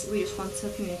disrespect, we just want to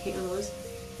communicate with us.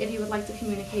 If you would like to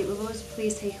communicate with us,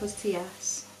 please take us to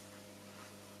yes.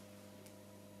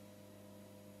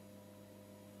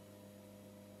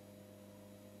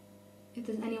 If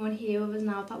there's anyone here with us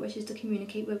now that wishes to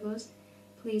communicate with us,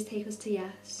 please take us to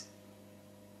yes.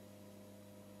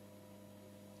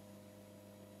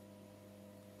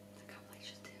 The camera light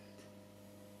just dimmed.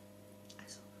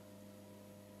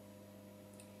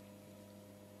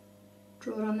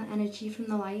 Draw on the energy from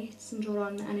the lights and draw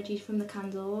on the energy from the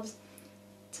candles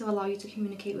to allow you to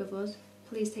communicate with us.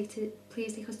 Please take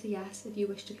us to yes if you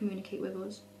wish to communicate with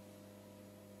us.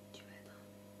 Do you hear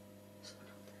that? Someone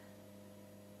out there.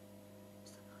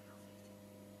 Is that not your feet?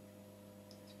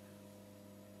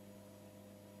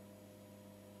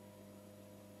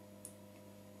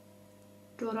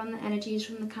 Draw on the energies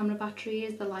from the camera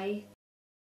batteries, the light.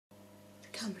 The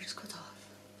camera just cut off.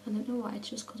 I don't know why it's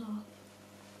just cut off.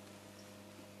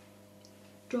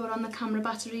 Draw on the camera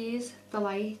batteries, the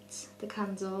lights, the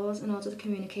candles in order to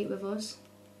communicate with us.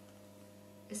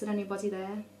 Is there anybody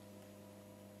there?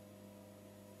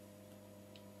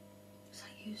 Was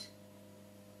that yous?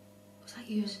 Was that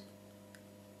yous?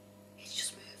 It's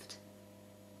just moved.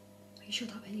 Are you sure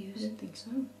that went I yous? don't think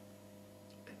so. It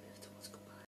moved towards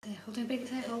goodbye. Circle, don't break the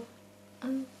circle.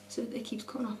 So it keeps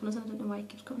cutting off on us and I don't know why it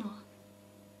keeps cutting off.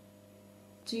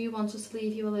 Do you want us to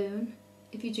leave you alone?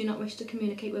 If you do not wish to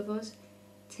communicate with us,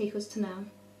 take us to now.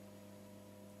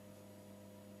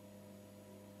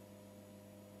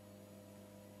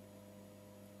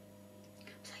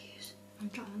 Was that yous? I'm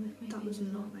trying with me. That was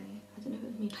not me. I don't know if it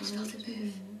was me I trying felt to it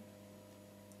move.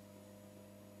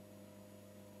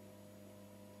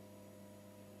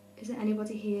 Is there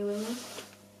anybody here with us?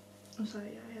 I'm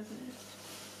sorry, I haven't.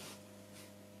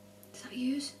 Is that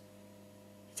yous?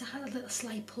 It's had a little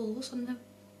slight pulse on them.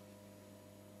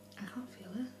 I can't feel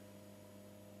it.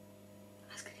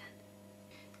 Ask again.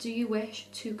 Do you wish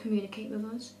to communicate with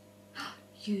us?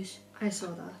 Yous. I saw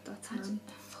that time.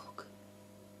 Fuck.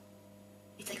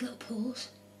 It's like a little pulse.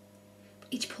 But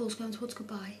each pulse going towards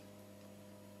goodbye.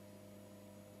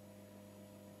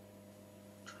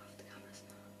 Draw off the cameras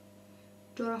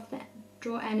now.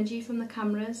 Draw energy from the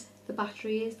cameras, the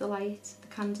batteries, the lights, the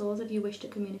candles if you wish to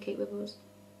communicate with us.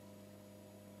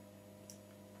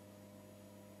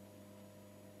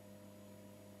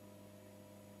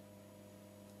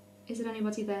 Is there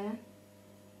anybody there?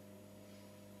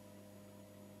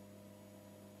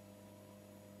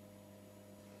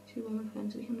 Should we warm up again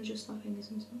so we can adjust our fingers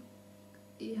and stuff?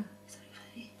 Yeah. Is that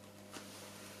okay?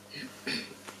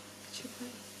 Should we?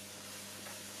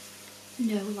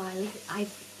 No, Lily,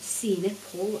 I've seen it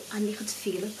pull and you could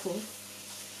feel it pull.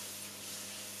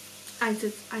 I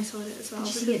saw it as well.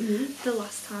 Did you see it move? The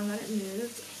last time that it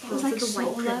moved, It was like the white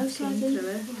so low, print so I came didn't. through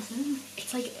it.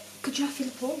 It's like, could you not feel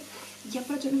it pull? Yeah,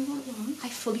 but I don't know what it was. I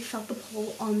fully felt the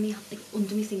pull on me, like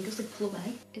under my fingers, like pull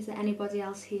away. Is there anybody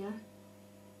else here?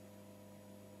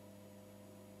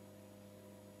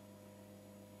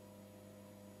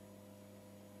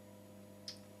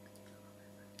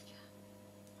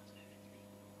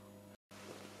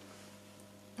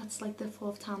 That's like the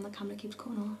fourth time the camera keeps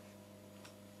cutting off.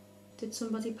 Did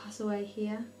somebody pass away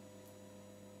here?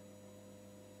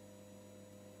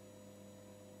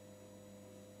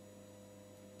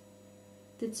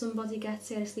 Did somebody get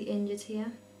seriously injured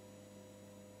here?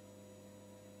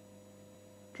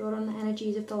 Draw on the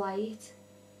energies of the light,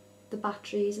 the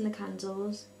batteries and the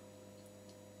candles.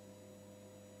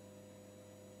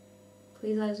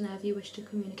 Please let us know if you wish to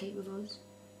communicate with us.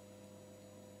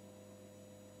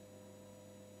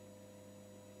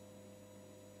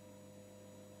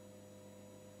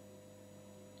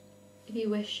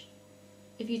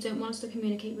 If you don't want us to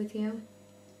communicate with you,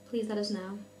 please let us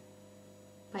know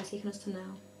by taking us to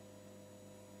now.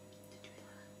 Did you hear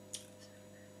that?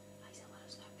 I said let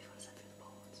us know before I said through the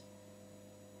boards.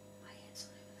 I heard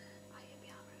something over there. I heard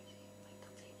behind Rosie, like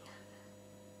that table over there.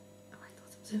 Oh, I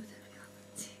thought it was over there behind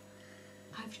Rosie.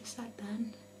 I've just said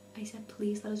then, I said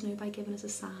please let us know by giving us a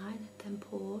sign, then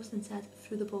paused and said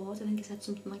through the board. I think I said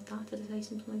something like that. Did I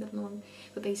say something like that along?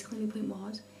 But basically my point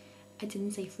was, I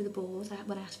didn't say through the board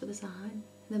when I asked for the sign.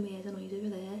 And then we heard a noise over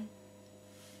there.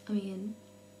 I mean,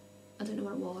 I don't know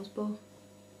what it was, but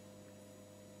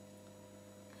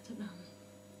I don't know.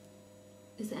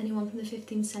 Is there anyone from the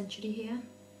 15th century here?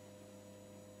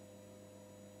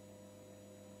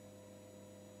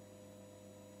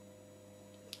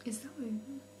 Is that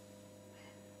moving?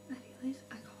 I feel it.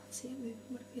 I can't see it moving,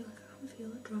 but I feel like I can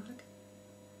feel it drag.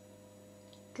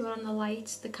 Draw on the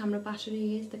lights, the camera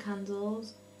batteries, the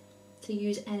candles, to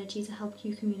use energy to help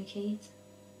you communicate.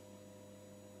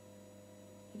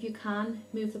 If you can,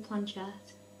 move the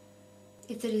planchette.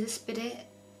 If there is a spirit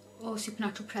or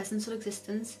supernatural presence or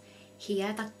existence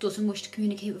here that doesn't wish to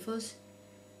communicate with us,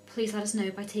 please let us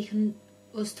know by taking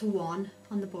us to 1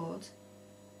 on the board.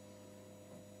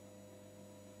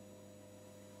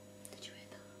 Did you hear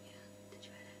that? Yeah. Did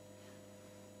you hear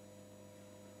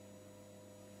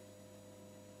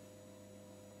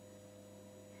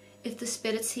it? If the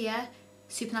spirits here,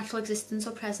 supernatural existence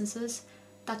or presences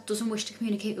that doesn't wish to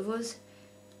communicate with us,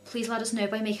 please let us know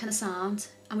by making a sound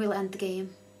and we'll end the game.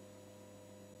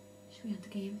 Should we end the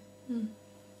game?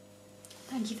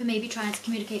 Thank you for maybe trying to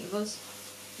communicate with us.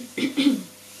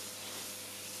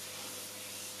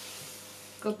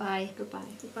 Goodbye. Goodbye.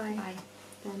 Goodbye. Bye.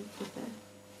 Then flip it.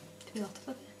 Do we have to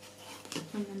flip it?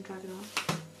 And then drag it off.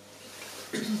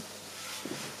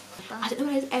 I don't know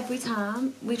what it is, every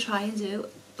time we try and do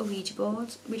a Ouija board,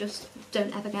 we just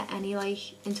don't ever get any like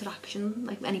interaction,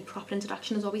 like any proper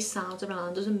interaction. There's always sounds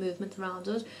around us and movement around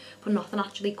us, but nothing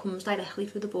actually comes directly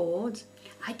through the board.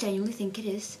 I genuinely think it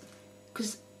is,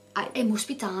 because it must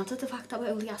be down to the fact that we're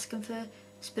only asking for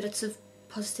spirits of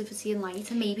positivity and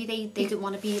light, and maybe they don't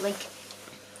want to be like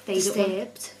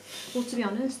disturbed. Well, to be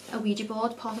honest, a Ouija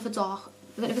board, part of a dark,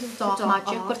 I don't know if it's a dark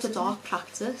magic, art, but it's a dark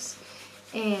practice.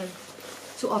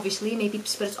 So obviously maybe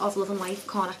spirits of love and life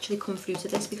can't actually come through to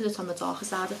this because it's on the darker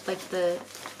side of like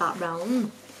that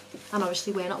realm. And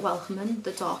obviously we're not welcoming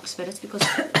the dark spirits because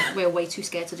we're way too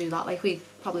scared to do that. Like we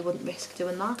probably wouldn't risk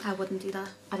doing that. I wouldn't do that.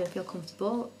 I don't feel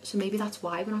comfortable. So maybe that's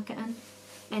why we're not getting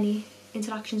any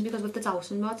interactions, because with the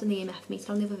dowsing rods and the EMF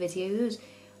meter on the other videos,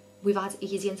 we've had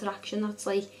easy interaction that's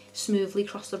like smoothly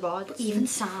crossed the rods. But even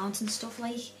sounds and stuff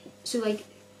like. So like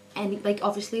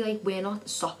obviously like we're not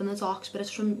stopping the dark spirits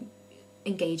from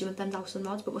engaging with them dowsing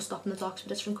rods, but we're stopping the dark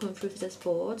spirits from coming through to this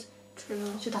board. True.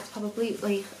 So that's probably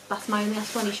like, that's my only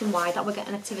explanation why that we're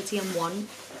getting activity in one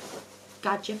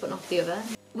gadget but not the other.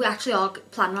 We actually are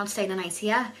planning on staying a night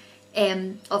here.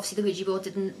 Obviously the Ouija board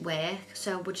didn't work,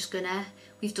 so we're just gonna,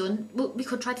 we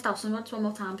could try the dowsing rods one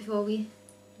more time before we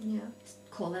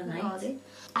call it a night.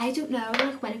 I don't know,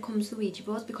 like when it comes to the Ouija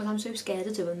boards, because I'm so scared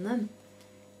of doing them,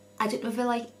 I don't know if I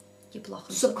like you block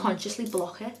them, subconsciously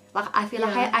block it. Like I feel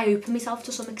like I open myself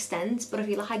to some extent, but I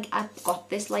feel like I've got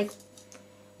this like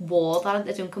wall that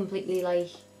I don't completely like.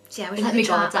 See, I was let really me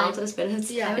guard down to the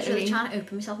spirits. Yeah, I was really trying to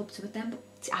open myself up to it then,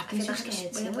 but I feel so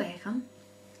scared to. Like,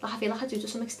 I feel like I do to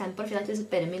some extent, but I feel like there's a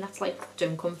bit of me that's like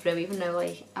don't come through, even though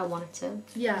like I want it to.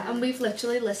 Yeah, and we've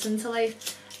literally listened to like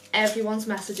everyone's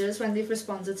messages when they've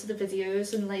responded to the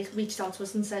videos and like reached out to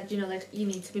us and said, you know, like you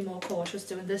need to be more cautious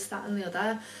doing this, that and the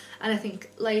other. And I think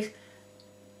like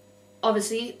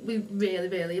obviously we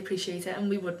really appreciate it, and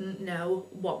we wouldn't know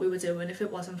what we were doing if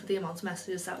it wasn't for the amount of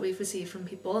messages that we've received from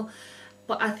people.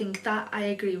 But I think that I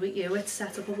agree with you, it's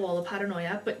set up a wall of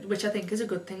paranoia, but which I think is a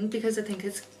good thing, because I think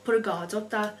it's put a guard up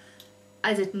that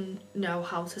I didn't know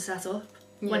how to set up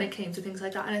when it came to things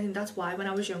like that. And I think that's why when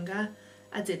I was younger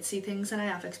I did see things, and I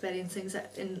have experienced things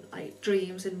in like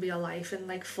dreams in real life and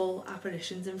like full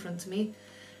apparitions in front of me.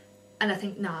 And I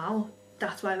think now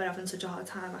that's why we're having such a hard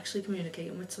time actually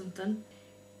communicating with something.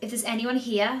 If there's anyone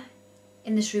here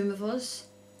in this room with us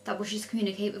that wishes to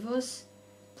communicate with us,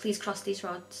 please cross these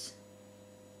rods.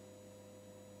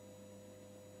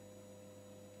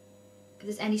 If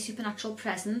there's any supernatural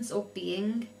presence or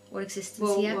being or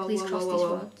existence here, please cross these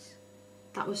rods.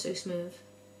 That was so smooth.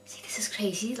 See, this is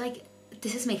crazy. Like,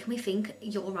 this is making me think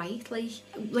you're right.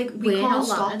 Like we can't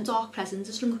stop dark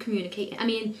presences from communicating. I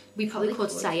mean, we probably could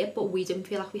say it, but we don't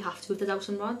feel like we have to with the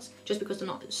dowsing rods, just because they're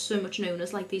not so much known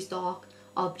as like these dark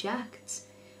objects.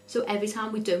 So every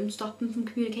time we don't stop them from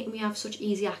communicating, we have such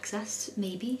easy access.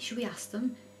 Maybe should we ask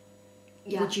them?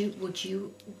 Yeah. Was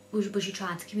you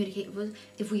trying to communicate with us?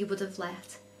 If we would have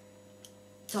let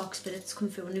dark spirits come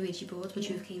through on the Ouija board, would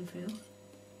you have came through?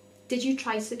 Did you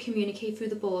try to communicate through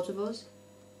the board with us?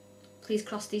 Please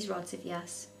cross these rods if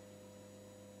yes.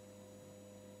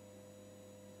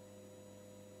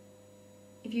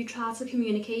 If you try to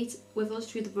communicate with us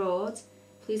through the board,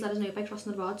 please let us know by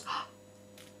crossing the rods.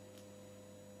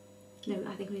 No,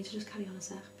 I think we need to just carry on a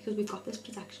sec, because we've got this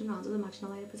protection around us. Imagine a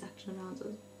layer of protection around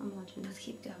us. I'm imagining. Let's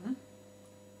keep going.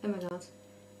 Oh my god.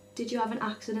 Did you have an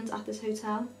accident at this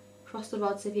hotel? Cross the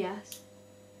rods if yes.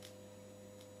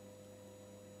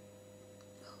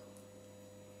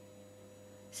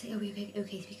 Say, are we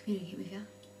okay to communicate with you?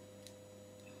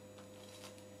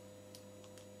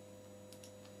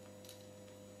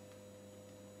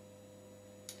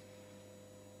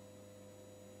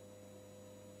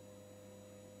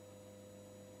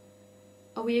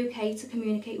 Are we okay to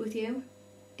communicate with you?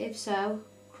 If so,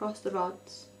 cross the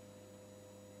rods.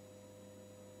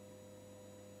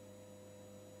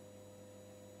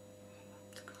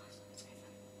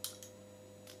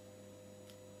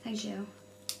 Thank you.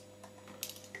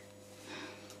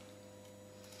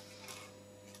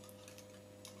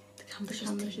 The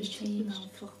camera's just changed. No,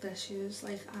 fuck this, shoes.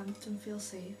 Like, I don't feel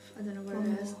safe. I don't know what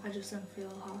it is. I just don't feel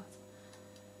hot.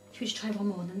 Should we just try one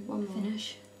more and then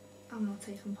finish? I'm not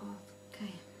taking part.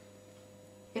 Okay.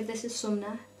 If this is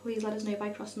Sumner, please let us know by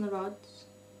crossing the rods.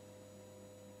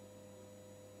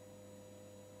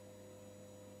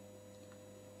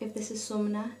 If this is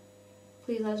Sumner,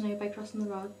 please let us know by crossing the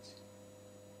rods.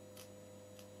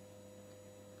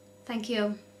 Thank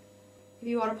you. If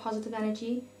you are a positive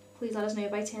energy, please let us know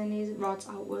by turning these rods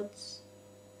outwards.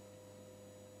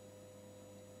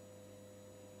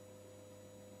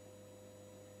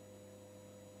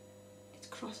 It's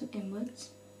crossing inwards.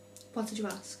 What did you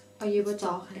ask? Are you a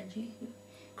dark energy?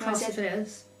 Cross if it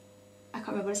is. I can't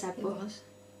remember what I said, It but was.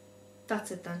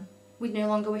 That's it then. we no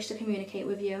longer wish to communicate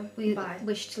with you. We Bye.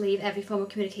 wish to leave every form of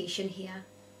communication here.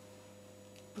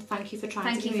 But thank you for trying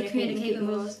Thank to you for communicating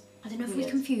with us. us. I don't know if we Weird.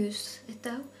 confused it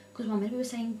though, because one minute we were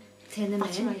saying turn them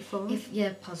That's in my fault. if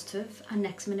you're positive, and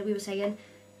next minute we were saying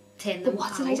turn But them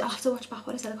what out. did I have to watch back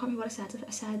what I said? I can't remember what I said.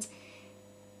 I said,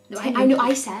 No, I know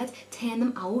I said turn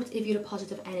them out if you're a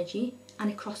positive energy,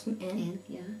 and it crossed them in.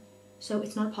 Yeah. So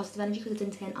it's not a positive energy because it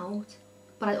didn't turn out.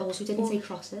 But I also didn't say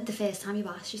cross it. The first time you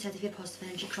asked, you said if you're positive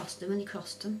energy, cross them, and you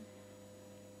crossed them.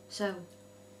 So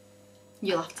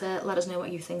You'll have to let us know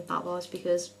what you think that was,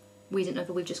 because we didn't know if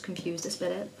we've just confused the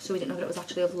spirit, so we didn't know if it was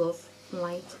actually of love and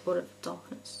light or of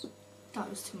darkness. That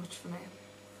was too much for me.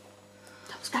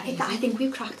 that was I crazy. think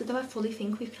we've cracked it though. I fully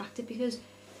think we've cracked it, because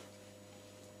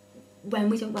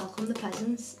when we don't welcome the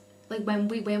presence, like when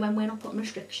we're not putting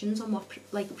restrictions on what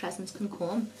like presence can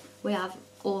come, we have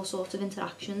all sorts of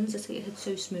interactions. It's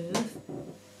so smooth.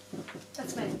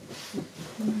 That's me.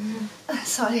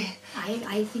 Sorry.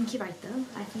 I think you're right though.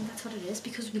 I think that's what it is,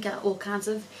 because we get all kinds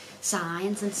of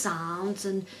signs and sounds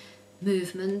and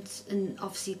movement, and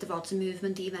obviously the rods are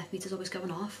movement, the EMF meter's always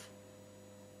going off.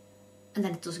 And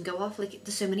then it doesn't go off. Like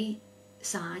there's so many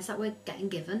signs that we're getting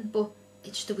given, but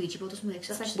it's just the Ouija board doesn't work.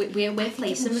 So that's just, We're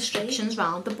placing restrictions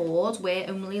around the board. We're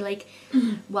only like,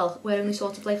 well, we're only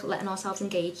sort of like letting ourselves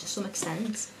engage to some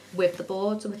extent with the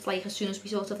board. So it's like as soon as we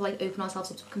sort of like open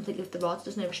ourselves up completely with the rods,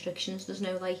 there's no restrictions. There's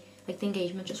no like the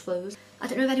engagement just flows. I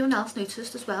don't know if anyone else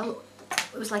noticed as well.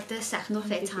 It was like the second or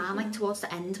third time, like towards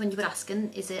the end, when you were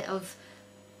asking, is it of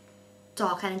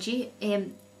dark energy?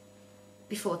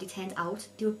 Before they turned out,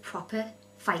 they were proper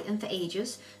fighting for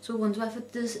ages. So I wonder whether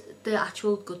there's the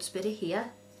actual good spirit here,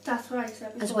 That's what I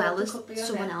said before. as well there as could be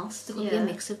someone bit. else. There could be a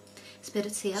mix of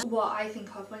spirits here. What I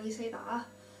think of when you say that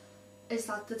is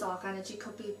that the dark energy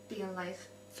could be being like,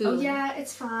 Fooling. oh yeah,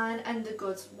 it's fine, and the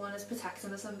good one is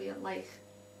protecting us and being like,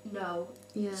 no,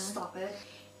 Yeah. stop it.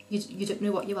 You don't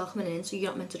know what you're welcoming in, so you're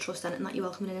not meant to trust anything that you're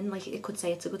welcoming in. Like it could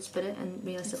say it's a good spirit, and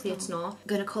realistically it's not. We're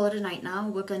going to call it a night now.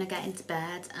 We're going to get into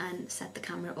bed and set the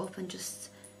camera up and just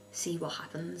see what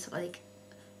happens. Like,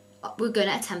 we're going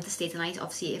to attempt to stay tonight.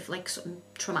 Obviously, if like something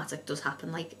traumatic does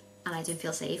happen, like, and I don't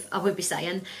feel safe, I would be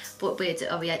saying, but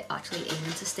are we actually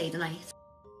aiming to stay the night?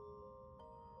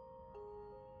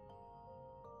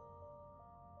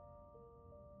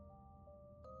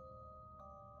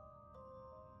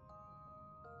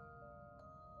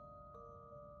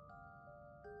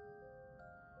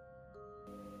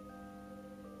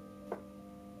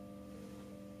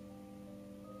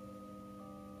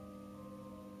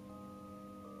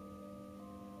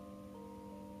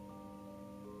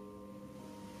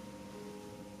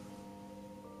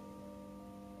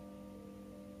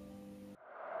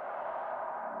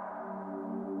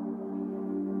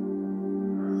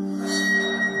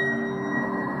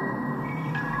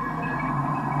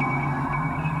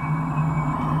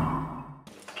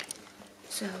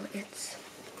 So it's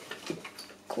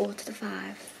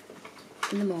 4:45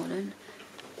 in the morning.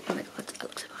 Oh my god, that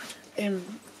looks so bad.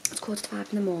 It's 4:45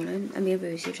 in the morning, and me and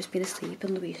Rosie have just been asleep,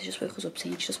 and Louise has just woke us up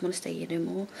saying she doesn't want to stay here no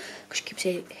more, because she keeps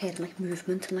hearing like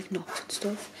movement and like knocks and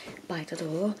stuff by the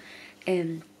door.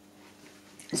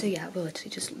 So yeah, we're literally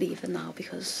just leaving now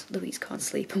because Louise can't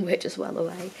sleep and we're just well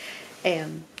away.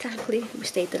 Technically we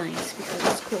stayed the night because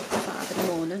it's 4:45 in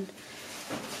the morning,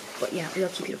 but yeah, we'll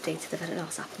keep you updated if anything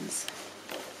else happens.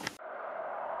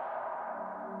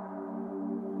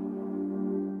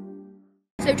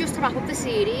 So just to wrap up the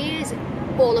series,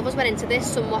 all of us went into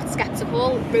this somewhat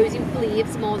sceptical. Rosie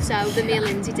believes more so than me and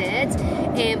Lindsay did.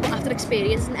 But after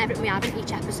experiencing everything we have in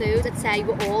each episode, I'd say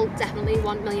we're all definitely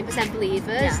 1,000,000%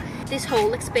 believers. Yeah. This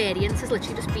whole experience has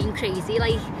literally just been crazy.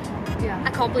 Like,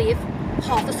 I can't believe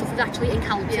half the stuff we've actually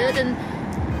encountered, and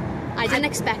I didn't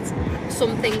expect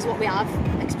some things what we have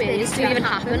experienced to even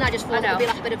happen. I just thought it would be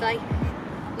like a bit of like,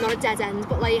 not a dead end,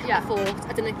 but like I thought,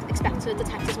 I didn't expect to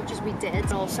detect as much as we did.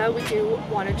 And also we do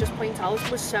want to just point out,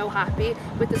 we're so happy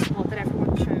with the support that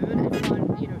everyone's shown,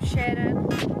 everyone, you know, sharing,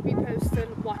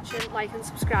 reposting, watching, liking,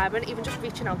 subscribing, even just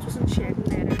reaching out to us and sharing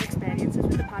their own experiences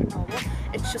with the paranormal.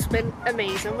 It's just been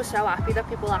amazing. We're so happy that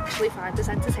people actually find this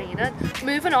entertaining.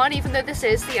 Moving on, even though this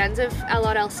is the end of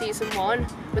LRL Season 1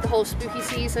 with the whole spooky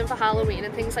season for Halloween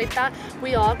and things like that,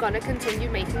 we are going to continue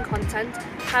making content.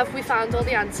 Have we found all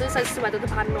the answers as to whether the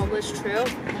paranormal is true?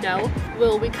 No.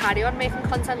 Will we carry on making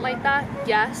content like that?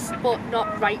 Yes, but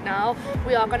not right now.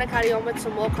 We are going to carry on with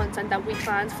some more content that we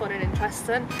find fun and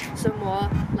interesting, some more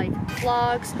like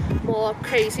vlogs, more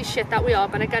crazy shit that we are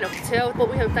going to get up to, but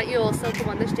we hope that you all still come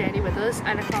on this journey with us,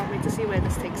 and I can't wait to see where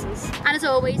this takes us. And as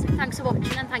always, thanks for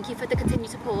watching and thank you for the continued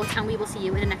support, and we will see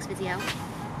you in the next video.